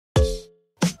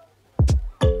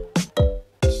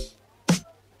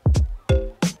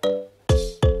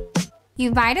You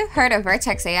might have heard of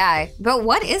Vertex AI, but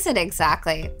what is it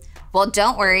exactly? Well,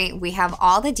 don't worry, we have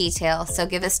all the details, so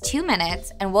give us 2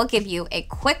 minutes and we'll give you a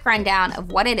quick rundown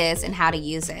of what it is and how to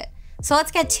use it. So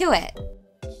let's get to it.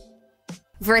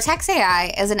 Vertex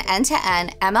AI is an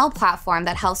end-to-end ML platform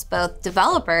that helps both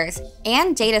developers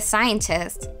and data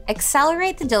scientists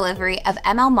accelerate the delivery of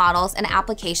ML models and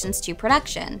applications to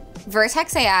production.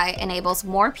 Vertex AI enables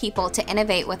more people to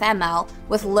innovate with ML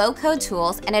with low-code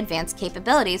tools and advanced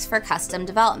capabilities for custom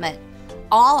development,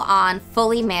 all on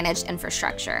fully managed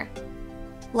infrastructure.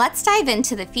 Let's dive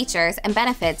into the features and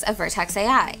benefits of Vertex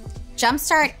AI.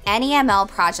 Jumpstart any ML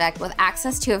project with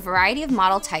access to a variety of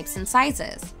model types and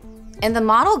sizes. In the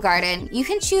Model Garden, you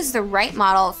can choose the right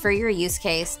model for your use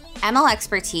case, ML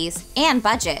expertise, and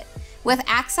budget, with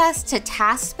access to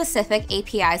task-specific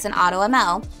APIs in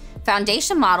AutoML,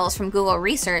 foundation models from Google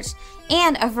Research,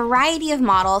 and a variety of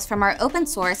models from our open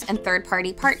source and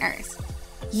third-party partners.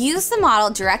 Use the model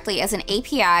directly as an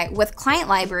API with client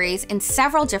libraries in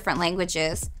several different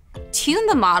languages, tune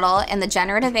the model in the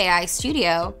Generative AI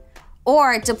Studio,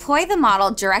 or deploy the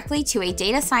model directly to a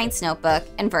data science notebook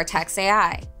in Vertex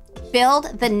AI.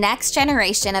 Build the next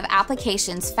generation of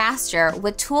applications faster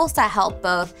with tools that help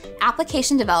both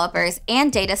application developers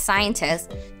and data scientists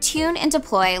tune and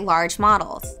deploy large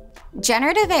models.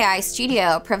 Generative AI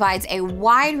Studio provides a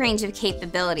wide range of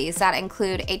capabilities that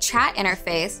include a chat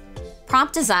interface,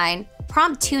 prompt design,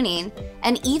 prompt tuning,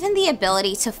 and even the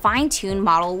ability to fine-tune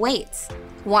model weights.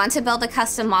 Want to build a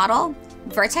custom model?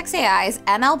 Vertex AI's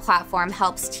ML platform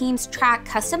helps teams track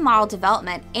custom model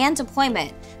development and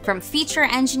deployment, from feature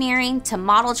engineering to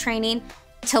model training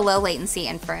to low latency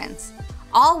inference,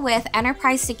 all with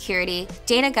enterprise security,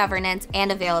 data governance,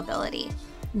 and availability.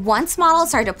 Once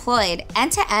models are deployed,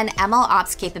 end-to-end ML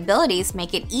ops capabilities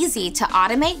make it easy to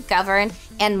automate, govern,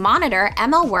 and monitor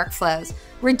ML workflows,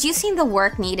 reducing the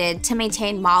work needed to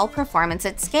maintain model performance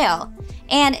at scale,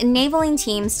 and enabling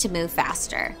teams to move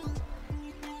faster.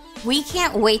 We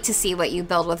can't wait to see what you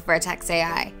build with Vertex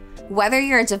AI. Whether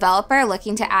you're a developer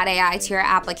looking to add AI to your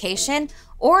application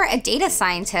or a data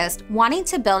scientist wanting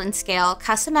to build and scale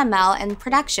custom ML in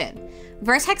production,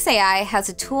 Vertex AI has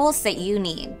the tools that you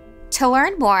need. To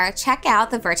learn more, check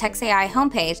out the Vertex AI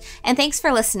homepage, and thanks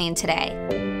for listening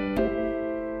today.